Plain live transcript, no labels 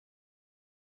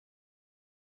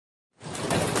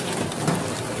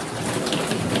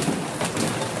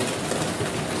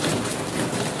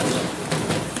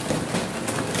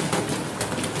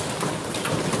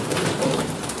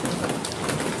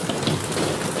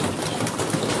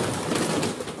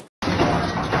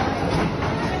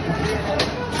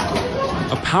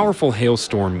powerful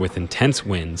hailstorm with intense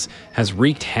winds has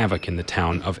wreaked havoc in the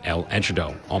town of El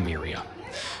Ejido, Almeria.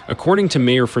 According to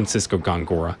Mayor Francisco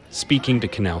Góngora, speaking to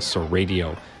Canal Sur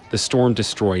Radio, the storm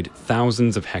destroyed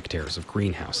thousands of hectares of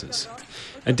greenhouses.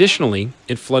 Additionally,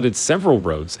 it flooded several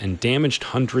roads and damaged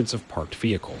hundreds of parked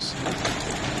vehicles.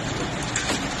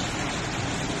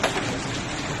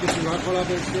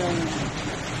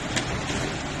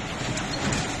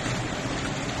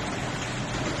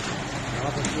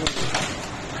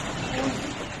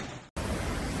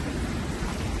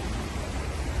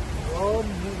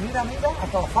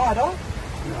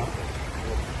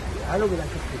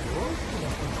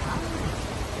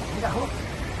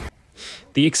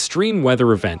 The extreme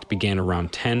weather event began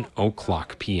around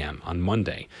 10:00 p.m. on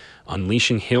Monday,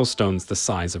 unleashing hailstones the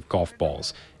size of golf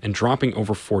balls and dropping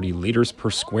over 40 liters per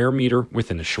square meter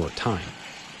within a short time.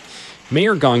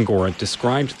 Mayor Góngora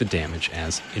described the damage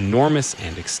as enormous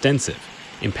and extensive,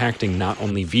 impacting not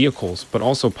only vehicles but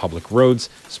also public roads,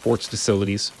 sports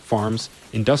facilities, farms,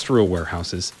 industrial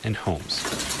warehouses, and homes.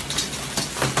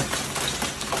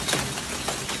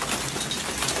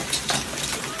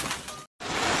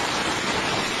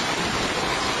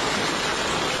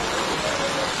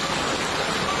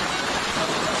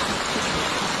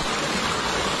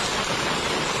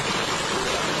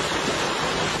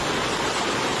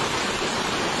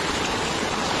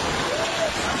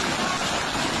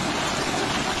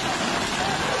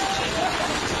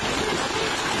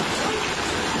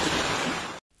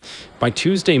 By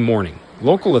Tuesday morning,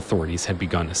 local authorities had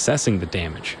begun assessing the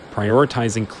damage,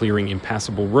 prioritizing clearing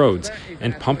impassable roads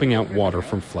and pumping out water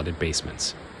from flooded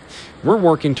basements. We're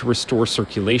working to restore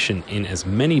circulation in as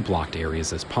many blocked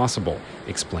areas as possible,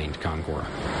 explained Góngora.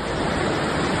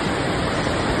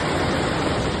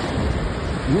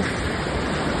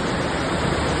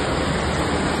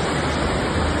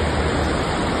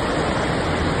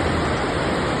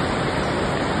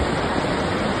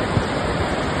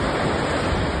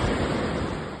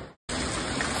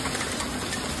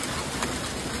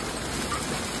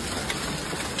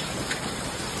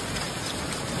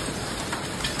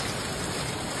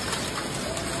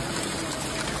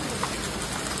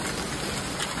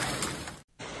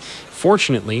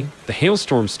 Fortunately, the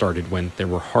hailstorm started when there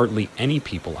were hardly any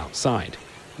people outside,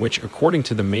 which, according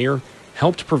to the mayor,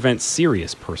 helped prevent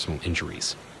serious personal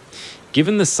injuries.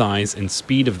 Given the size and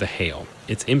speed of the hail,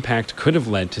 its impact could have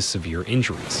led to severe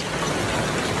injuries.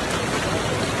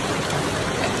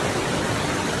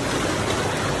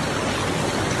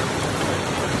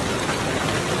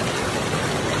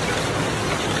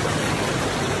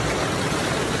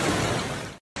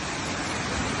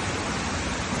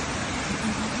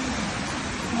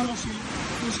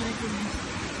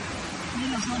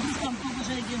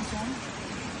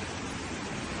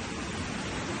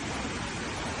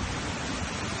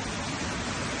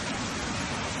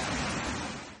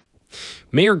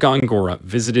 Mayor Góngora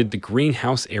visited the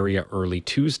greenhouse area early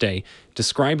Tuesday,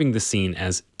 describing the scene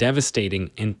as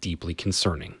devastating and deeply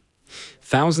concerning.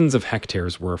 Thousands of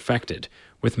hectares were affected,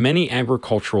 with many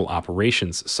agricultural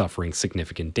operations suffering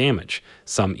significant damage,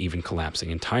 some even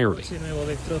collapsing entirely.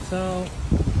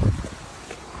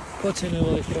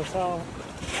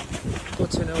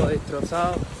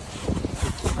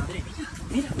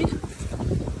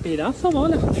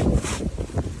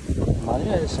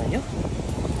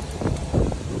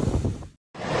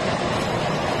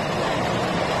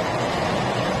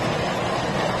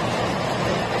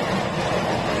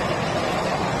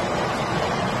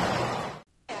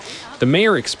 The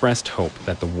mayor expressed hope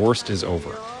that the worst is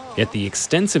over, yet the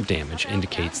extensive damage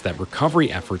indicates that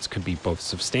recovery efforts could be both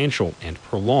substantial and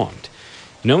prolonged.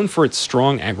 Known for its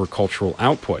strong agricultural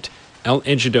output, El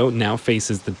Ejido now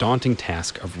faces the daunting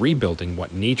task of rebuilding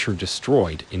what nature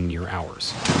destroyed in mere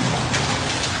hours.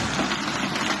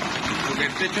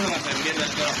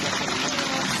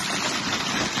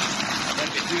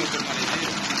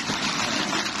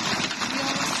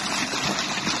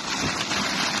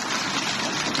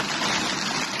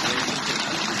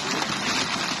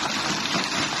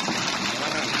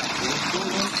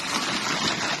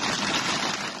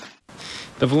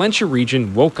 The Valencia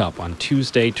region woke up on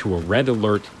Tuesday to a red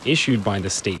alert issued by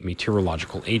the state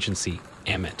meteorological agency,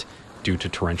 AMET, due to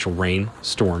torrential rain,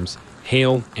 storms,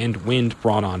 hail, and wind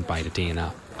brought on by the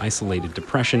Dana isolated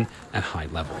depression at high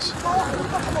levels.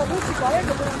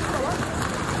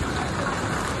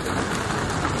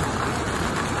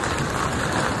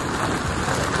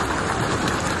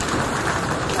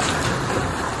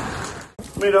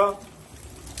 Mira.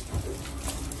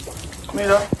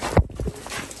 Mira.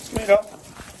 Mira.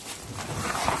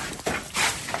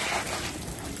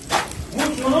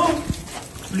 Mucho, ¿no?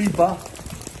 Flipa.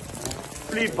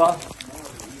 Flipa.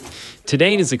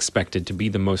 Today is expected to be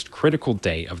the most critical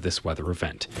day of this weather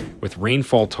event, with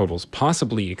rainfall totals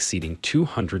possibly exceeding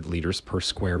 200 liters per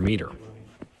square meter.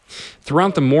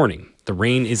 Throughout the morning, the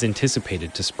rain is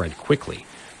anticipated to spread quickly,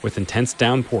 with intense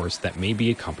downpours that may be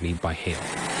accompanied by hail.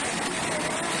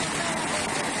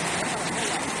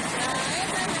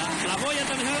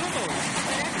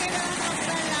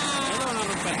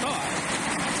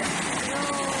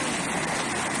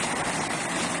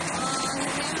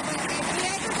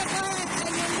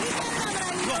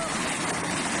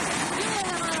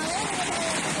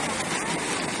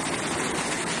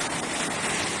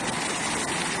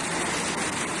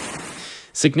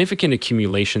 Significant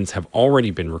accumulations have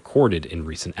already been recorded in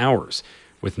recent hours,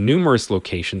 with numerous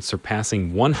locations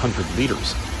surpassing 100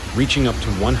 liters, reaching up to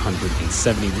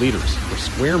 170 liters per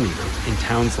square meter in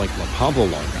towns like La Pablo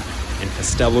Larga and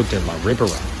Castelo de la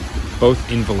Ribera,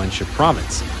 both in Valencia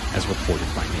province, as reported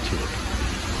by Ejido.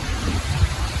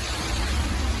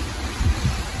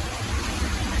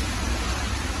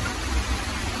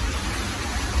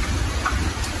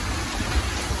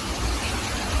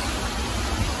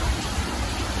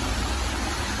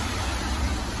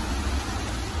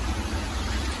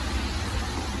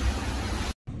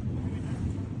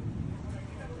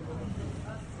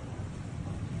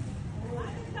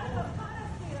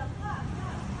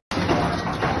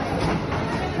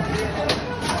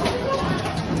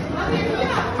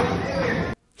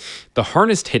 The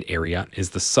hardest hit area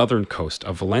is the southern coast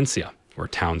of Valencia, where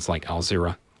towns like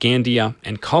Alzira, Gandia,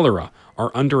 and Cholera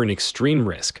are under an extreme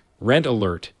risk, red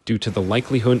alert, due to the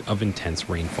likelihood of intense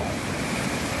rainfall.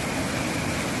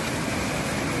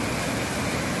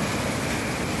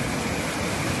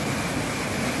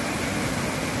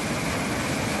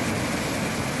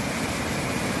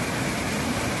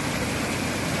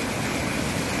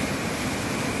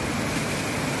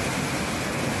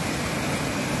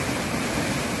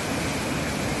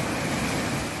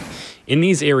 In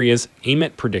these areas,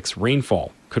 AMET predicts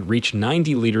rainfall could reach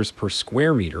 90 liters per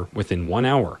square meter within 1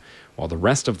 hour, while the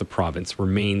rest of the province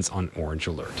remains on orange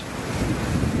alert.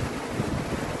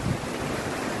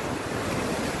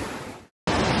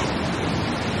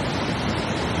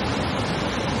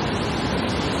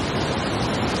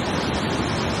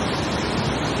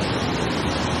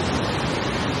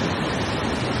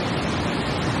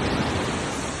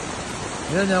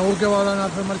 Mira, Ñagur que va a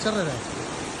hacer marcha arrera.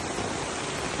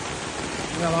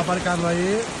 Mira, va aparcando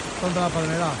ahí contra la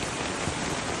palmera.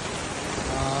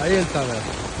 Ahí el taller.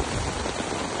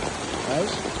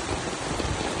 ¿Veis?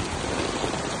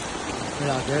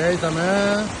 Mira, aquí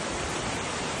también.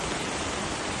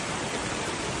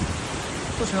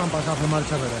 Estos se van a pasar a hacer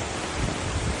marcha arrera.